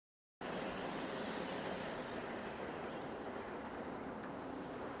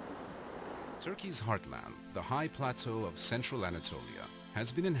Turkey's heartland, the high plateau of central Anatolia,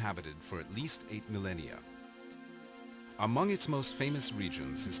 has been inhabited for at least 8 millennia. Among its most famous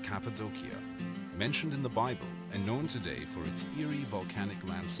regions is Cappadocia, mentioned in the Bible and known today for its eerie volcanic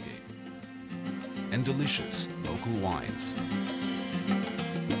landscape and delicious local wines.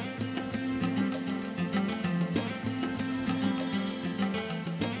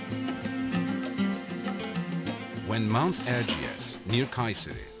 When Mount Erciyes, near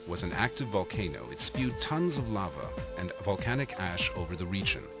Kayseri, was an active volcano, it spewed tons of lava and volcanic ash over the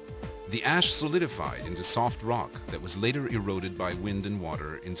region. The ash solidified into soft rock that was later eroded by wind and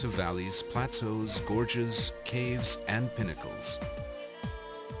water into valleys, plateaus, gorges, caves, and pinnacles.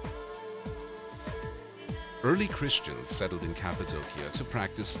 Early Christians settled in Cappadocia to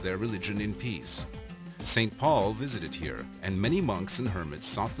practice their religion in peace. St. Paul visited here, and many monks and hermits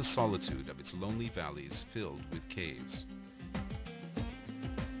sought the solitude of its lonely valleys filled with caves.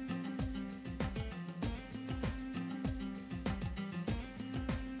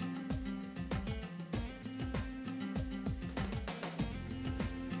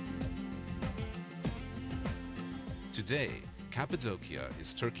 Today, Cappadocia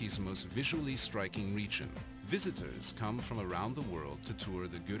is Turkey's most visually striking region. Visitors come from around the world to tour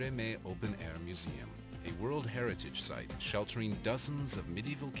the Göreme Open Air Museum, a World Heritage Site sheltering dozens of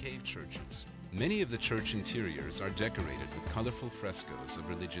medieval cave churches. Many of the church interiors are decorated with colorful frescoes of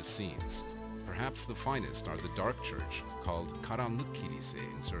religious scenes. Perhaps the finest are the dark church, called Karanlık Kilise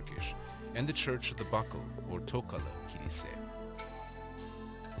in Turkish, and the Church of the Buckle, or Tokalı Kilise.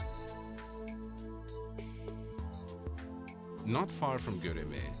 Not far from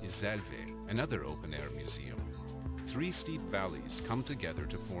Göreme is Zelve, another open-air museum. 3 steep valleys come together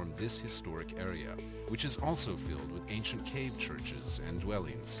to form this historic area, which is also filled with ancient cave churches and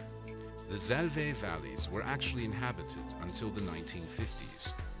dwellings. The Zelve valleys were actually inhabited until the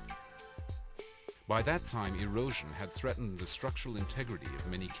 1950s. By that time, erosion had threatened the structural integrity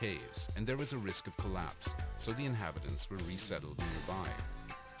of many caves, and there was a risk of collapse, so the inhabitants were resettled nearby.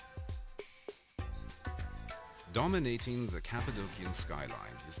 Dominating the Cappadocian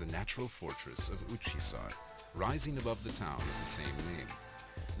skyline is the natural fortress of Uchhisar, rising above the town of the same name.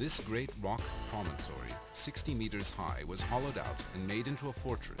 This great rock promontory, 60 meters high, was hollowed out and made into a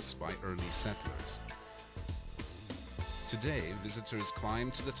fortress by early settlers. Today, visitors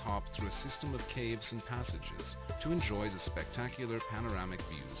climb to the top through a system of caves and passages to enjoy the spectacular panoramic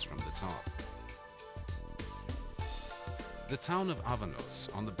views from the top. The town of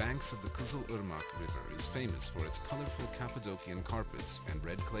Avanos, on the banks of the Kızılırmak River, is famous for its colorful Cappadocian carpets and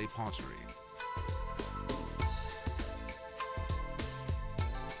red clay pottery.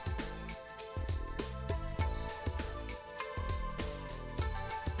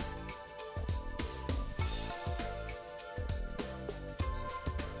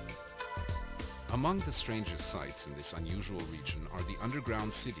 Among the strangest sights in this unusual region are the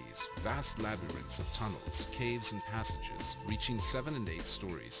underground cities, vast labyrinths of tunnels, caves and passages reaching 7 and 8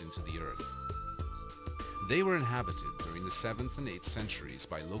 stories into the earth. They were inhabited during the 7th and 8th centuries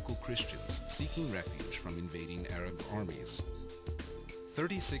by local Christians seeking refuge from invading Arab armies.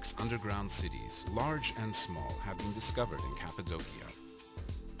 36 underground cities, large and small, have been discovered in Cappadocia.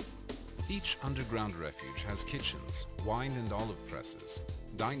 Each underground refuge has kitchens, wine and olive presses,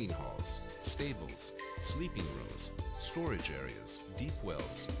 dining halls, stables, sleeping rooms, storage areas, deep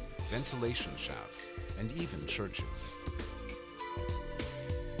wells, ventilation shafts, and even churches.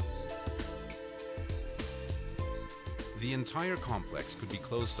 The entire complex could be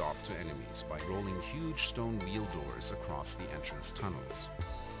closed off to enemies by rolling huge stone wheel doors across the entrance tunnels.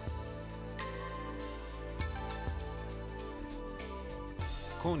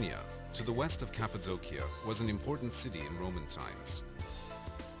 Konya, to the west of Cappadocia, was an important city in Roman times.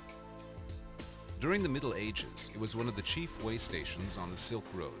 During the Middle Ages, it was one of the chief way stations on the Silk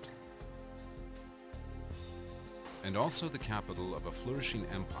Road, and also the capital of a flourishing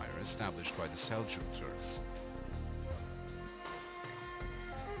empire established by the Seljuk Turks.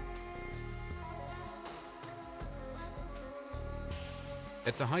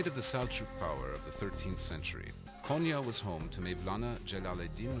 At the height of the Seljuk power of the 13th century, Konya was home to Mevlana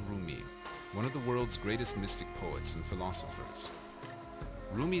Celaleddin Rumi, one of the world's greatest mystic poets and philosophers.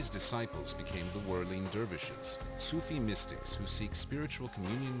 Rumi's disciples became the whirling dervishes, Sufi mystics who seek spiritual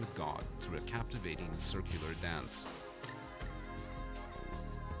communion with God through a captivating circular dance.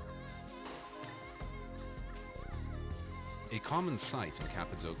 A common sight in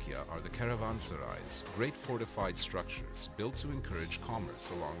Cappadocia are the caravanserais, great fortified structures built to encourage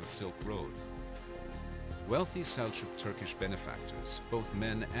commerce along the Silk Road. Wealthy Seljuk Turkish benefactors, both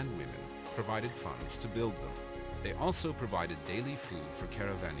men and women, provided funds to build them. They also provided daily food for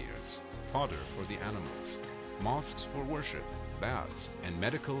caravaneers, fodder for the animals, mosques for worship, baths, and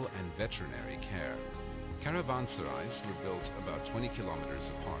medical and veterinary care. Caravanserais were built about 20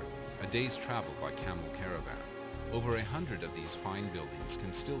 kilometers apart, a day's travel by camel caravan. Over 100 of these fine buildings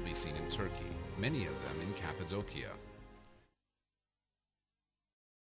can still be seen in Turkey, many of them in Cappadocia.